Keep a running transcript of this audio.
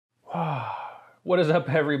What is up,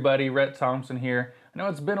 everybody? Rhett Thompson here. I know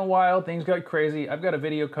it's been a while, things got crazy. I've got a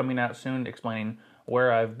video coming out soon explaining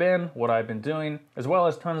where I've been, what I've been doing, as well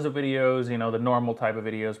as tons of videos, you know, the normal type of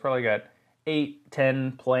videos. Probably got 8,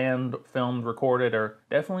 10 planned, filmed, recorded, or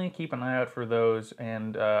definitely keep an eye out for those.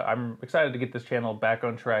 And I'm excited to get this channel back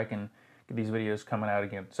on track and get these videos coming out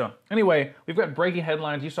again. So anyway, we've got breaking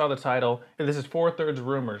headlines. You saw the title. This is 4/3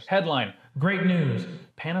 rumors. Headline, great news.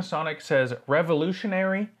 Panasonic says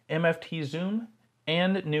revolutionary MFT zoom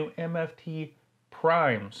and new MFT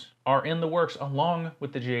primes are in the works along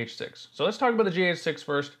with the GH6. So let's talk about the GH6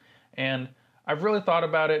 first. And I've really thought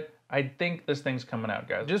about it. I think this thing's coming out,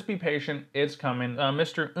 guys. Just be patient, it's coming.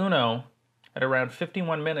 Mr. Uno, at around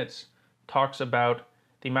 51 minutes, talks about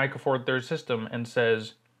the Micro Four Thirds system and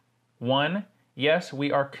says, 1, yes,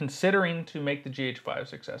 we are considering to make the GH5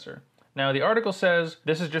 successor. Now, the article says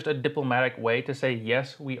this is just a diplomatic way to say,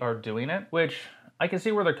 yes, we are doing it, which I can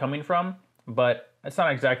see where they're coming from, but it's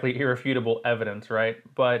not exactly irrefutable evidence, right?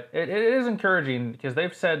 But it is encouraging because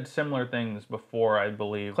they've said similar things before, I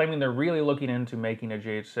believe, claiming they're really looking into making a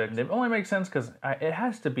GH6. It only makes sense because it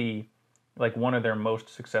has to be like one of their most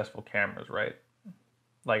successful cameras, right?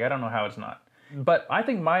 Like, I don't know how it's not. But I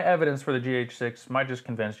think my evidence for the GH6 might just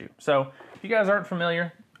convince you. So if you guys aren't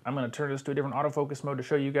familiar, I'm gonna turn this to a different autofocus mode to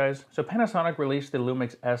show you guys. So Panasonic released the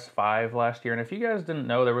Lumix S5 last year, and if you guys didn't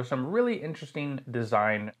know, there was some really interesting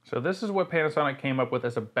design. So this is what Panasonic came up with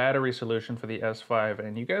as a battery solution for the S5,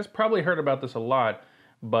 and you guys probably heard about this a lot,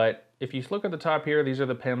 but if you look at the top here, these are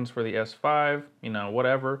the pins for the S5, you know,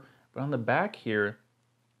 whatever. But on the back here,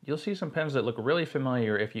 you'll see some pins that look really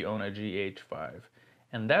familiar if you own a GH5.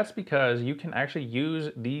 And that's because you can actually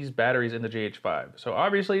use these batteries in the GH5. So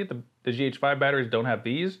obviously the GH5 batteries don't have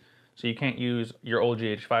these, so you can't use your old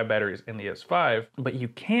GH5 batteries in the S5, but you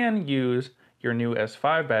can use your new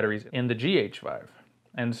S5 batteries in the GH5.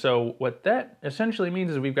 And so what that essentially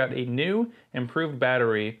means is we've got a new improved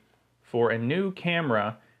battery for a new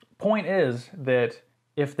camera. Point is that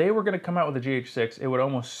if they were gonna come out with a GH6, it would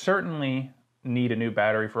almost certainly need a new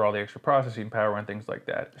battery for all the extra processing power and things like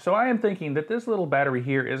that. So I am thinking that this little battery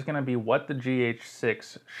here is gonna be what the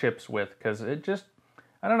GH6 ships with, because it just,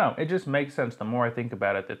 I don't know, it just makes sense the more I think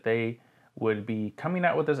about it that they would be coming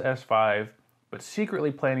out with this S5, but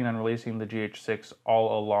secretly planning on releasing the GH6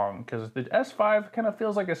 all along, because the S5 kind of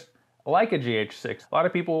feels like a GH6. A lot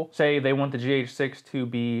of people say they want the GH6 to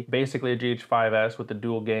be basically a GH5S with the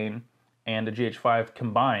dual gain and a GH5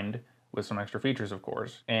 combined, with some extra features, of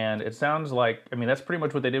course. And it sounds like, I mean, that's pretty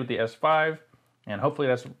much what they did with the S5, and hopefully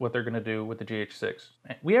that's what they're gonna do with the GH6.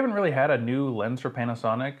 We haven't really had a new lens for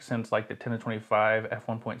Panasonic since like the 10-25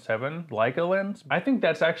 f1.7 Leica lens. I think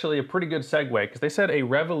that's actually a pretty good segue, because they said a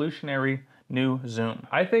revolutionary new zoom.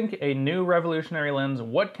 I think a new revolutionary lens,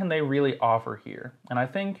 what can they really offer here? And I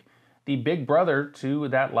think the big brother to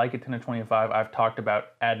that Leica 10-25 I've talked about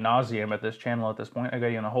ad nauseum at this channel at this point, I got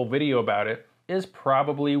you in a whole video about it, is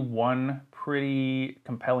probably one pretty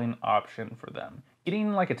compelling option for them.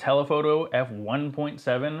 Getting like a telephoto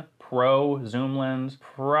f1.7 Pro zoom lens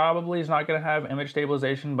probably is not gonna have image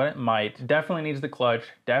stabilization, but it might. Definitely needs the clutch,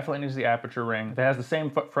 definitely needs the aperture ring. If it has the same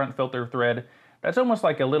front filter thread, that's almost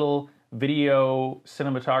like a little video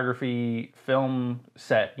cinematography film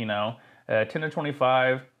set, you know?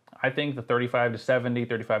 10-25, I think the 35-70,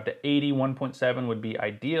 35-80 1.7 would be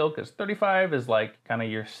ideal, because 35 is like kind of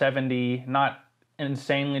your 70, not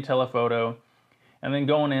insanely telephoto. And then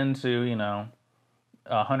going into, you know,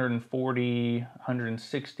 140,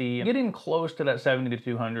 160, getting close to that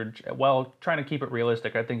 70-200 while trying to keep it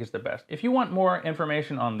realistic, I think is the best. If you want more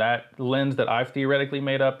information on that lens that I've theoretically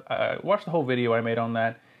made up, watch the whole video I made on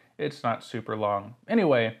that. It's not super long.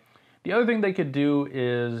 Anyway, the other thing they could do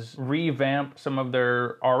is revamp some of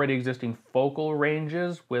their already existing focal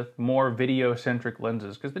ranges with more video-centric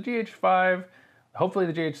lenses, because the GH5, hopefully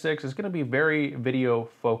the GH6, is going to be very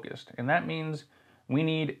video-focused, and that means we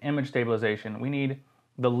need image stabilization. We need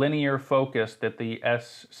the linear focus that the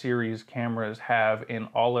S-series cameras have in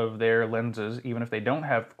all of their lenses, even if they don't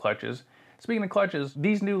have clutches. Speaking of clutches,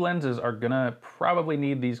 these new lenses are gonna probably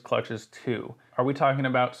need these clutches too. Are we talking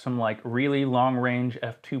about some like really long range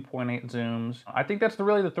f2.8 zooms? I think that's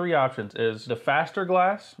really the three options, is the faster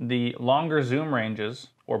glass, the longer zoom ranges,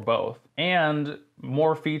 or both, and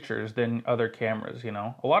more features than other cameras, you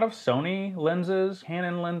know? A lot of Sony lenses,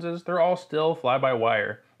 Canon lenses, they're all still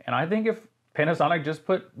fly-by-wire. And I think if Panasonic just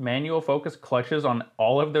put manual focus clutches on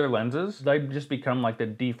all of their lenses, they'd just become like the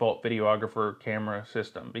default videographer camera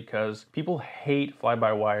system, because people hate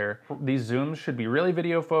fly-by-wire. These zooms should be really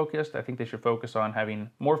video focused. I think they should focus on having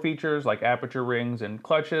more features like aperture rings and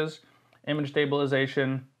clutches, image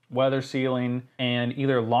stabilization, weather sealing, and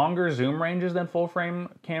either longer zoom ranges than full frame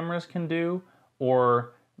cameras can do,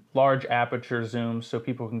 or large aperture zooms so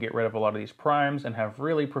people can get rid of a lot of these primes and have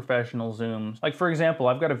really professional zooms. Like for example,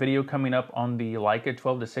 I've got a video coming up on the Leica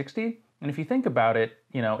 12-60, and if you think about it,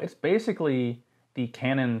 you know, it's basically the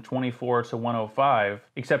Canon 24-105,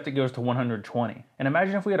 except it goes to 120. And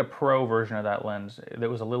imagine if we had a pro version of that lens that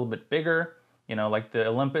was a little bit bigger, you know, like the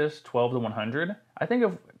Olympus 12-100. I think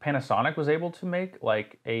if Panasonic was able to make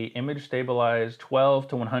like a image stabilized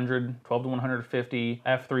 12-100, 12-150,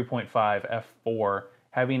 f3.5, f4,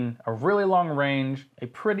 having a really long range, a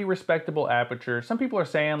pretty respectable aperture. Some people are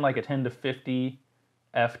saying like a 10-50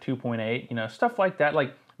 f2.8, you know, stuff like that.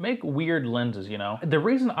 Like, make weird lenses, you know? The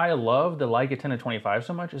reason I love the Leica 10-25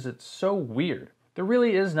 so much is it's so weird. There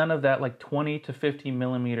really is none of that like 20-50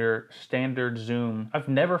 millimeter standard zoom. I've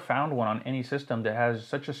never found one on any system that has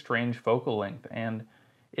such a strange focal length, and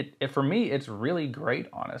for me, it's really great,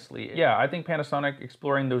 honestly. Yeah, I think Panasonic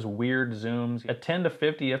exploring those weird zooms, a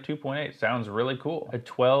 10-50 f2.8 sounds really cool. A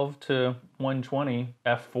 12-120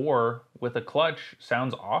 f4 with a clutch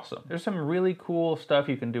sounds awesome. There's some really cool stuff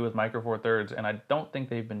you can do with Micro Four Thirds, and I don't think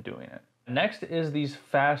they've been doing it. Next is these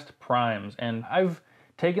fast primes, and I've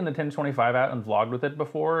taken the 10-25 out and vlogged with it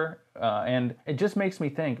before, and it just makes me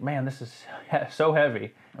think, man, this is so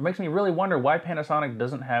heavy. It makes me really wonder why Panasonic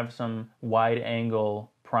doesn't have some wide angle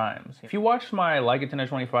primes. If you watched my Leica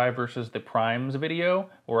 10-25 versus the primes video,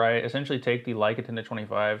 where I essentially take the Leica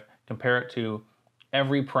 10-25, compare it to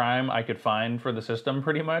every prime I could find for the system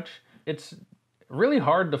pretty much, it's really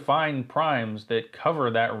hard to find primes that cover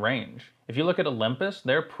that range. If you look at Olympus,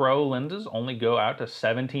 their pro lenses only go out to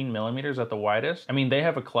 17 millimeters at the widest. I mean, they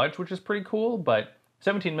have a clutch, which is pretty cool, but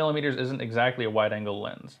 17 millimeters isn't exactly a wide angle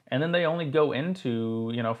lens. And then they only go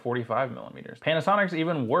into, you know, 45 millimeters. Panasonic's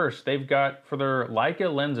even worse. They've got, for their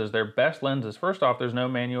Leica lenses, their best lenses, first off, there's no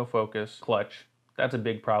manual focus clutch. That's a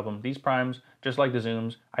big problem. These primes, just like the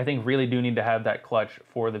zooms, I think really do need to have that clutch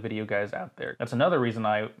for the video guys out there. That's another reason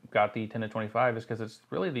I got the 10-25, is because it's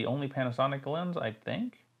really the only Panasonic lens, I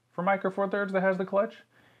think, for Micro Four Thirds that has the clutch.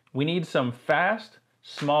 We need some fast,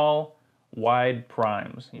 small, wide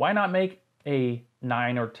primes. Why not make a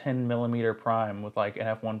 9 or 10 millimeter prime with like an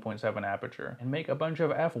f1.7 aperture and make a bunch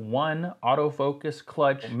of f1 autofocus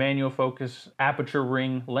clutch, manual focus, aperture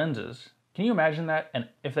ring lenses? Can you imagine that? And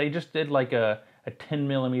if they just did like a 10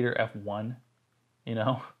 millimeter f1, you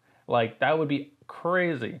know, like that would be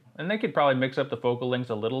crazy. And they could probably mix up the focal lengths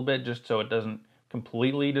a little bit just so it doesn't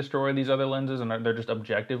completely destroy these other lenses and they're just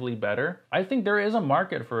objectively better. I think there is a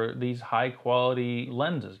market for these high quality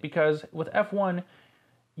lenses, because with f1,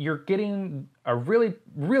 you're getting a really,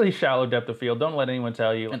 really shallow depth of field. Don't let anyone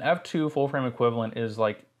tell you. An f2 full frame equivalent is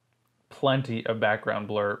like plenty of background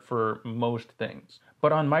blur for most things.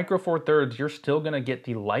 But on Micro Four Thirds, you're still gonna get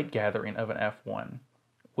the light gathering of an f1,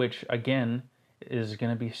 which again is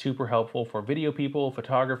gonna be super helpful for video people,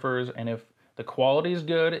 photographers, and if the quality is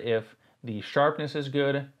good, if the sharpness is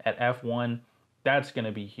good at f1, that's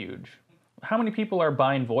gonna be huge. How many people are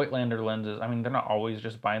buying Voigtlander lenses? I mean, they're not always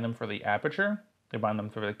just buying them for the aperture. They bind them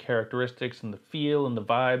for the characteristics and the feel and the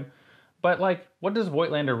vibe. But like, what does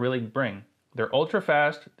Voigtlander really bring? They're ultra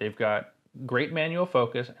fast, they've got great manual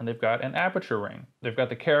focus, and they've got an aperture ring. They've got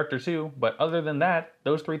the character too, but other than that,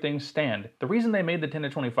 those three things stand. The reason they made the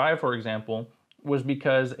 10-25, for example, was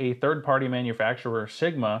because a third-party manufacturer,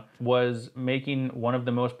 Sigma, was making one of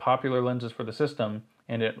the most popular lenses for the system,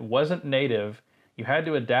 and it wasn't native. You had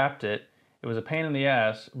to adapt it. It was a pain in the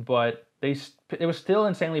ass, but it was still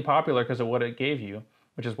insanely popular because of what it gave you,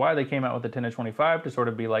 which is why they came out with the 10-25 to sort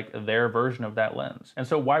of be like their version of that lens. And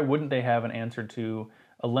so why wouldn't they have an answer to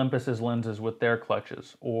Olympus's lenses with their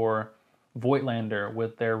clutches, or Voigtlander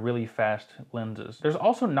with their really fast lenses? There's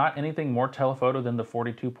also not anything more telephoto than the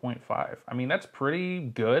 42.5. I mean, that's pretty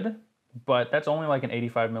good, but that's only like an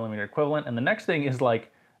 85 millimeter equivalent. And the next thing is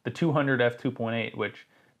like the 200 f2.8, which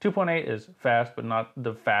 2.8 is fast, but not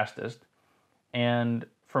the fastest. And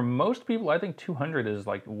for most people, I think 200 is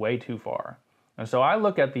like way too far. And so I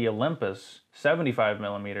look at the Olympus 75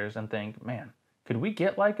 millimeters and think, man, could we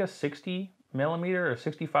get like a 60 millimeter, a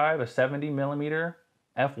 65, a 70 millimeter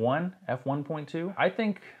f1, f1.2? I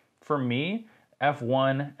think for me,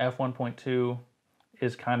 f1, f1.2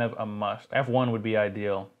 is kind of a must. f1 would be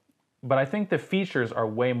ideal. But I think the features are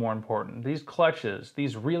way more important. These clutches,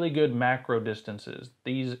 these really good macro distances,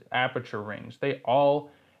 these aperture rings, they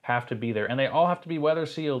all have to be there, and they all have to be weather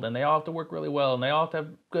sealed, and they all have to work really well, and they all have to have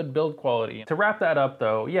good build quality. To wrap that up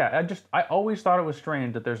though, yeah, I always thought it was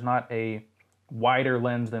strange that there's not a wider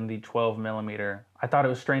lens than the 12 millimeter. I thought it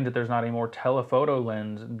was strange that there's not a more telephoto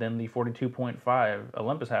lens than the 42.5.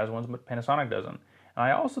 Olympus has ones, but Panasonic doesn't. And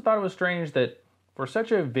I also thought it was strange that for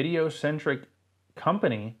such a video-centric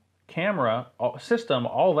company, camera, system,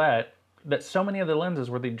 all that so many of the lenses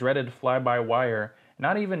were the dreaded fly-by-wire,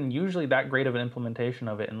 not even usually that great of an implementation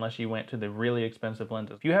of it unless you went to the really expensive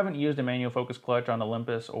lenses. If you haven't used a manual focus clutch on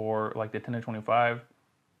Olympus or like the 10-25,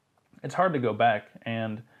 it's hard to go back,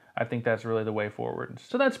 and I think that's really the way forward.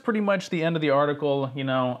 So that's pretty much the end of the article. You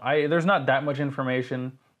know, there's not that much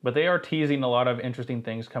information, but they are teasing a lot of interesting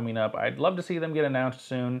things coming up. I'd love to see them get announced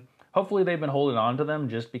soon. Hopefully they've been holding on to them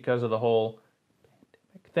just because of the whole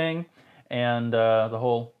pandemic thing and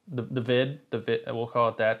the vid, we'll call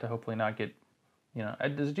it that, to hopefully not get, you know,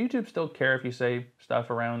 does YouTube still care if you say stuff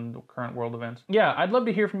around current world events? Yeah, I'd love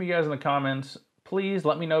to hear from you guys in the comments. Please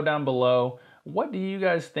let me know down below. What do you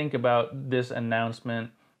guys think about this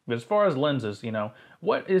announcement? But as far as lenses, you know,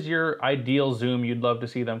 what is your ideal zoom you'd love to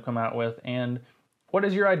see them come out with? And what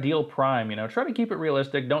is your ideal prime? You know, try to keep it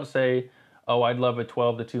realistic. Don't say, oh, I'd love a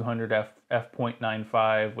 12-200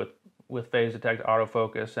 f/.95 with phase detect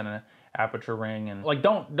autofocus and an aperture ring, and like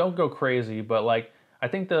don't go crazy, but like I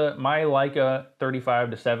think my Leica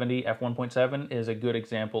 35-70 f1.7 is a good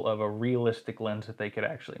example of a realistic lens that they could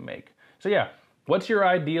actually make. So yeah, what's your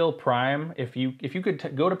ideal prime? If you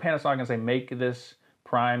could go to Panasonic and say, make this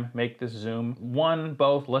prime, make this zoom, one,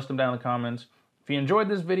 both, list them down in the comments. If you enjoyed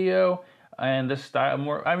this video and this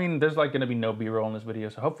style, I mean, there's like gonna be no B-roll in this video,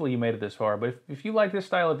 so hopefully you made it this far. But if you like this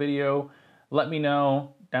style of video, let me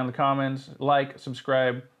know down in the comments, like,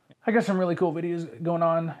 subscribe. I got some really cool videos going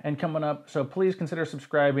on and coming up, so please consider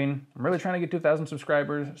subscribing. I'm really trying to get 2,000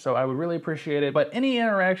 subscribers, so I would really appreciate it. But any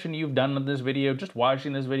interaction you've done with this video, just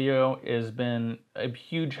watching this video, has been a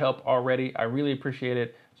huge help already. I really appreciate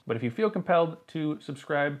it. But if you feel compelled to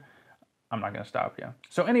subscribe, I'm not gonna stop you.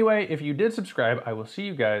 So anyway, if you did subscribe, I will see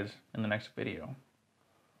you guys in the next video.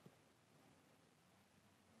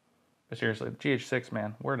 But seriously, GH6,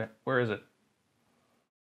 man, where is it?